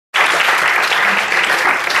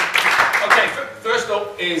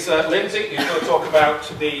is Lindsay, who's going to talk about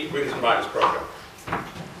the Readers and Writers programme.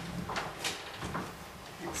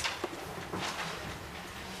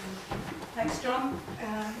 Thanks, John,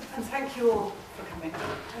 and thank you all for coming.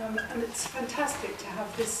 And it's fantastic to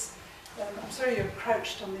have this. I'm sorry you're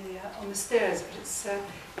crouched on the stairs, but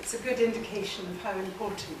it's a good indication of how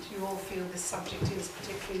important you all feel this subject is,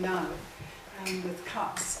 particularly now, with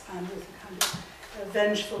cuts and with a kind of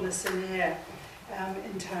vengefulness in the air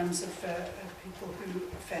in terms of people who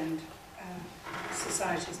offend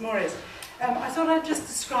society's mores. I thought I'd just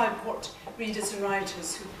describe what readers and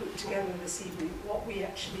writers who put together this evening, what we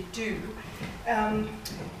actually do. And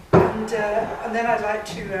then I'd like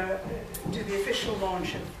to do the official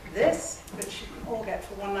launch of this, which you can all get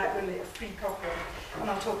for one night only, a free copy of, and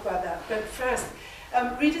I'll talk about that. But first,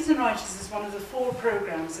 Readers and Writers is one of the 4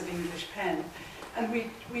 programmes of English Pen, and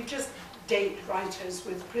we just date writers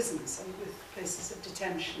with prisons and with places of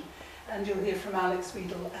detention. And you'll hear from Alex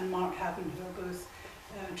Weedle and Mark Haddon, who are both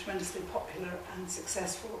tremendously popular and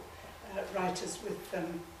successful writers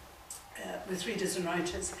with Readers and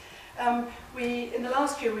Writers. In the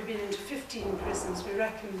last year, we've been into 15 prisons. We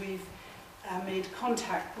reckon we've made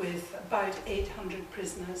contact with about 800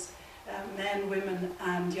 prisoners, men, women,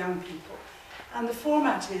 and young people. And the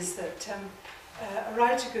format is that a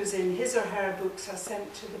writer goes in, his or her books are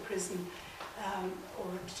sent to the prison or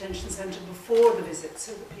a detention centre before the visit,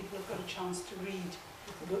 so that people have got a chance to read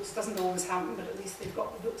the books. Doesn't always happen, but at least they've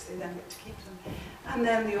got the books, they then get to keep them. And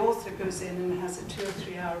then the author goes in and has a 2 or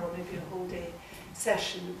 3 hour or maybe a whole day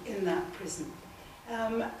session in that prison.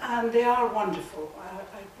 And they are wonderful.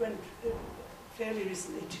 I went fairly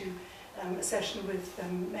recently to a session with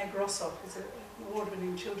Meg Rossoff, who's an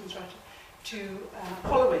award-winning children's writer, to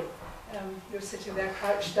Holloway. You're sitting there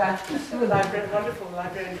crouched down, the library, wonderful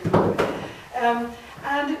librarian from Holloway.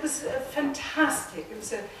 And it was fantastic. It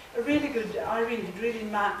was a really good, Irene had really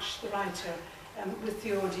matched the writer with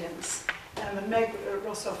the audience. And Meg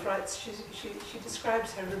Rossoff writes, she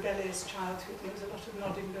describes her rebellious childhood, and there was a lot of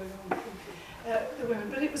nodding going on from the women.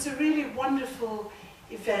 But it was a really wonderful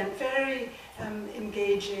event, very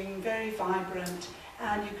engaging, very vibrant,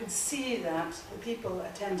 and you could see that the people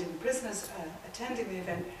attending, the prisoners attending the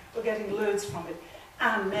event, were getting loads from it,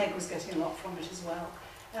 and Meg was getting a lot from it as well.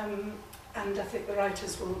 And I think the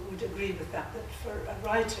writers would agree with that, that for a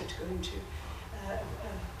writer to go into a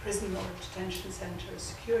prison or a detention centre, a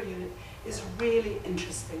secure unit, is really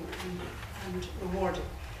interesting and rewarding.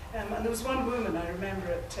 And there was one woman I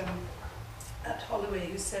remember at Holloway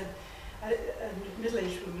who said, a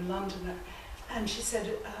middle-aged woman, Londoner, and she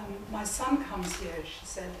said, my son comes here, she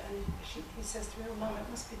said, and he says to me, oh Mum, it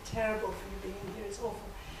must be terrible for you being in here, it's awful.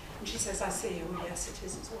 And she says, I say, oh yes it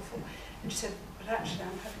is, it's awful. And she said, but actually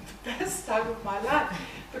I'm having the best time of my life,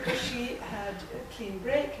 because she had a clean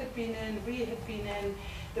break, had been in, we had been in,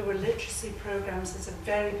 there were literacy programs, there's a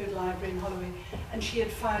very good library in Holloway, and she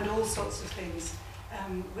had found all sorts of things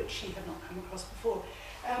which she had not come across before.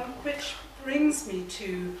 Which brings me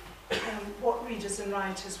to what Readers and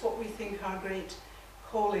Writers, what we think our great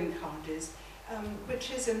calling card is,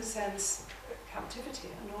 which is in a sense captivity,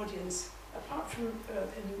 an audience, apart from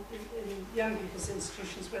in young people's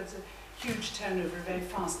institutions where there's a huge turnover, a very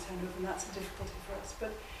fast turnover, and that's a difficulty for us.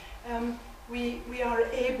 But we are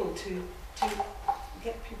able to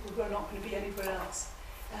get people who are not going to be anywhere else,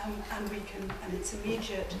 and we can, and it's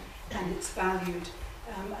immediate and it's valued,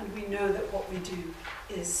 and we know that what we do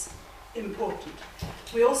is important.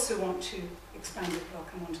 We also want to expand it, I'll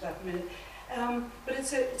come on to that in a minute. But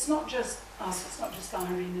it's not just us, it's not just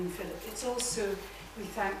Irene and Philip, it's also, we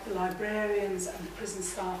thank the librarians and the prison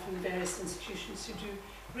staff and the various institutions who do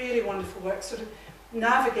really wonderful work, sort of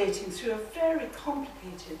navigating through a very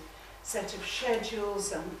complicated set of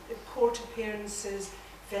schedules and court appearances,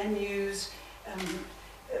 venues,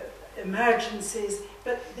 emergencies,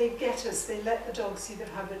 but they get us, they let the dog see the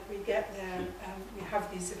habit, we get there, we have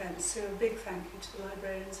these events. So a big thank you to the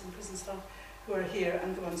librarians and prison staff who are here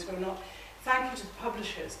and the ones who are not. Thank you to the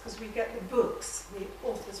publishers, because we get the books, the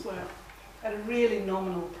author's work, at a really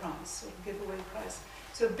nominal price, or giveaway price.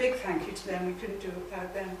 So a big thank you to them, we couldn't do it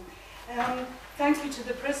without them. Thank you to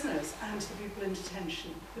the prisoners and to the people in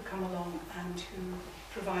detention who come along and who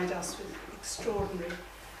provide us with extraordinary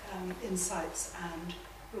insights and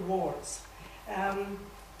rewards. A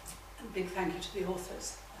big thank you to the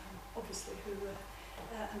authors, obviously,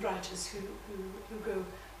 and writers who go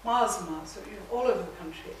miles and miles, all over the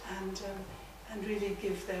country, and really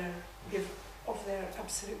give of their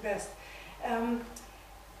absolute best.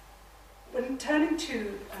 When turning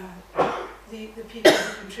to the people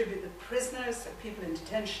who contribute, the prisoners, the people in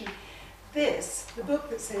detention, the book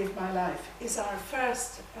that saved my life, is our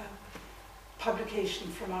first publication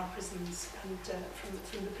from our prisons and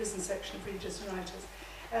from the prison section of Readers and Writers.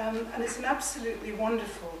 And it's an absolutely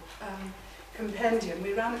wonderful compendium.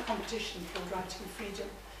 We ran a competition called Writing Freedom,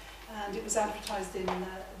 and it was advertised in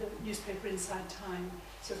the newspaper Inside Time,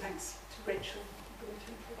 so thanks to Rachel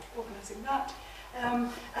for organising that.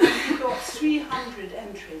 And we got 300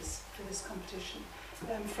 entries for this competition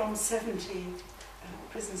from 70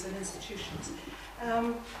 prisons and institutions.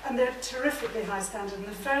 And they're terrifically high standard. And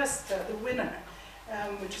the first, the winner,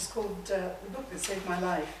 which is called The Book That Saved My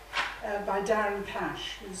Life, by Darren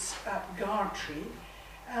Pash, who's at Gartree.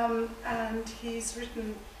 And he's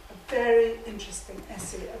written a very interesting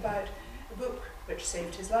essay about a book which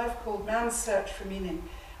saved his life called Man's Search for Meaning,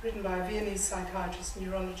 written by a Viennese psychiatrist and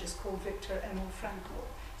neurologist called Viktor Emil Frankl.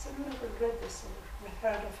 So I've never read this or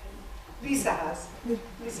heard of him. Lisa has.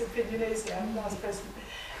 Lisa Pignonesi, our last person.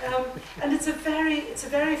 And it's a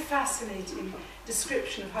very fascinating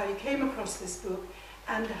description of how he came across this book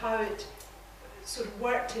and how it sort of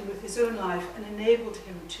worked in with his own life and enabled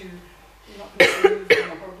him to, I'm not going to move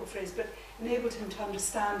on a horrible phrase, but enabled him to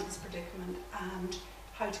understand his predicament and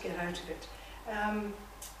how to get out of it.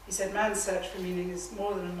 He said, Man's Search for Meaning is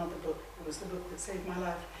more than another book. It was the book that saved my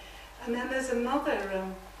life. And then there's another,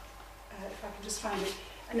 if I can just find it,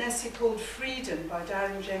 an essay called Freedom by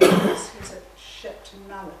Darren Jenkins, who's at Shepton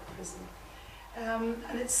Mallet prison.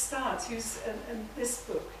 And it starts, and this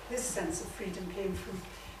book, his sense of freedom came from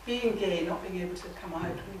being gay, not being able to come out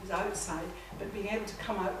when he was outside, but being able to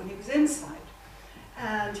come out when he was inside.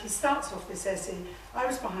 And he starts off this essay, I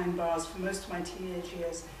was behind bars for most of my teenage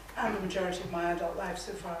years and the majority of my adult life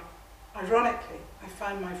so far. Ironically, I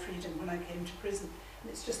found my freedom when I came to prison.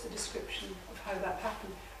 And it's just a description of how that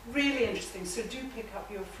happened. Really interesting, so do pick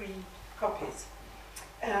up your free copies.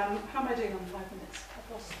 How am I doing on 5 minutes?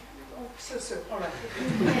 I've lost, so, all right.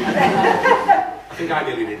 I think I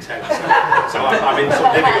nearly did 10, so I'm in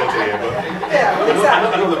some difficulty here, but yeah, well,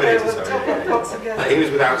 exactly. Another minute or so. He was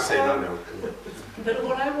without sin, I know. But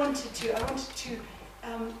what I wanted to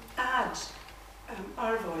add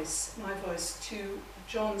our voice, my voice, to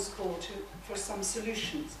John's call for some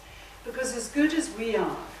solutions. Because as good as we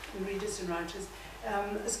are in Readers and Writers,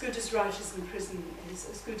 as good as Writers in Prison is,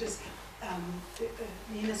 as good as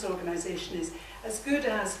Nina's organisation is, as good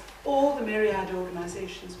as all the myriad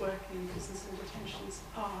organisations working in prisons and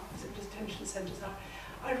detention centres are,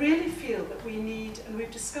 I really feel that we need, and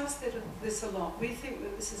we've discussed this a lot, we think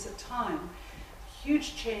that this is a time,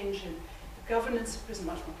 huge change in the governance of prison,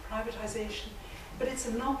 much more privatisation, but it's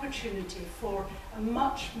an opportunity for a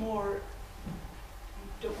much more,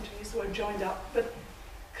 I don't want to use the word joined up, but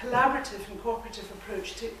collaborative and cooperative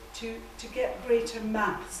approach to get greater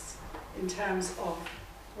mass in terms of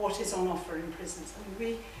what is on offer in prisons. I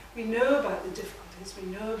mean, we know about the difficulties,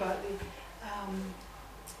 we know about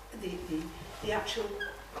the actual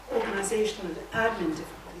organisational and admin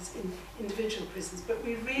difficulties in individual prisons, but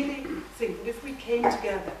we really think that if we came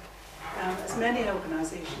together, as many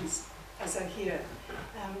organisations as are here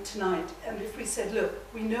tonight, and if we said,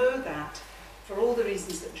 look, we know that for all the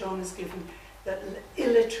reasons that John has given, that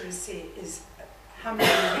illiteracy is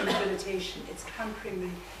hampering rehabilitation, it's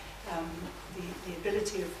hampering the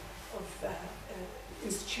ability of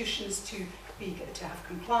institutions to have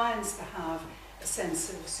compliance, to have a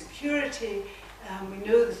sense of security. We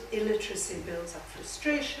know that illiteracy builds up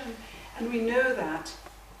frustration, and we know that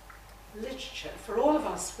literature, for all of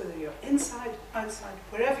us, whether you're inside, outside,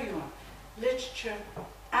 wherever you are, literature,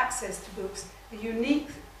 access to books, the unique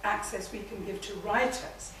access we can give to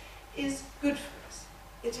writers is good for us.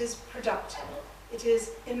 It is productive. It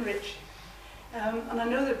is enriching. And I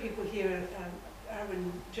know there are people here,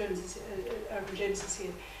 Erwin James is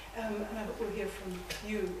here, and I hope we'll hear from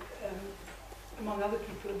you, among other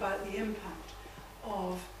people, about the impact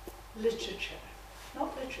of literature,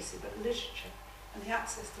 not literacy, but literature, and the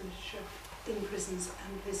access to literature in prisons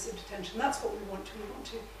and places of detention. That's what we want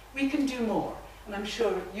to. We can do more, and I'm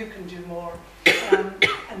sure you can do more,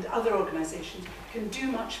 and other organisations can do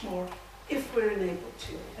much more if we're enabled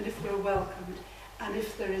to, and if we're welcomed, and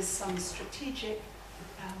if there is some strategic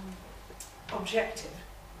objective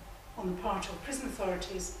on the part of prison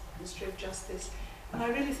authorities, Ministry of Justice, and I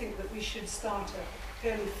really think that we should start a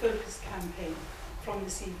fairly focused campaign from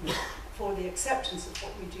this evening for the acceptance of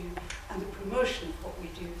what we do and the promotion of what we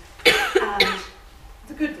do and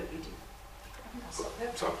the good that we do. I think I'll stop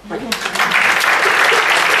there. Thank you.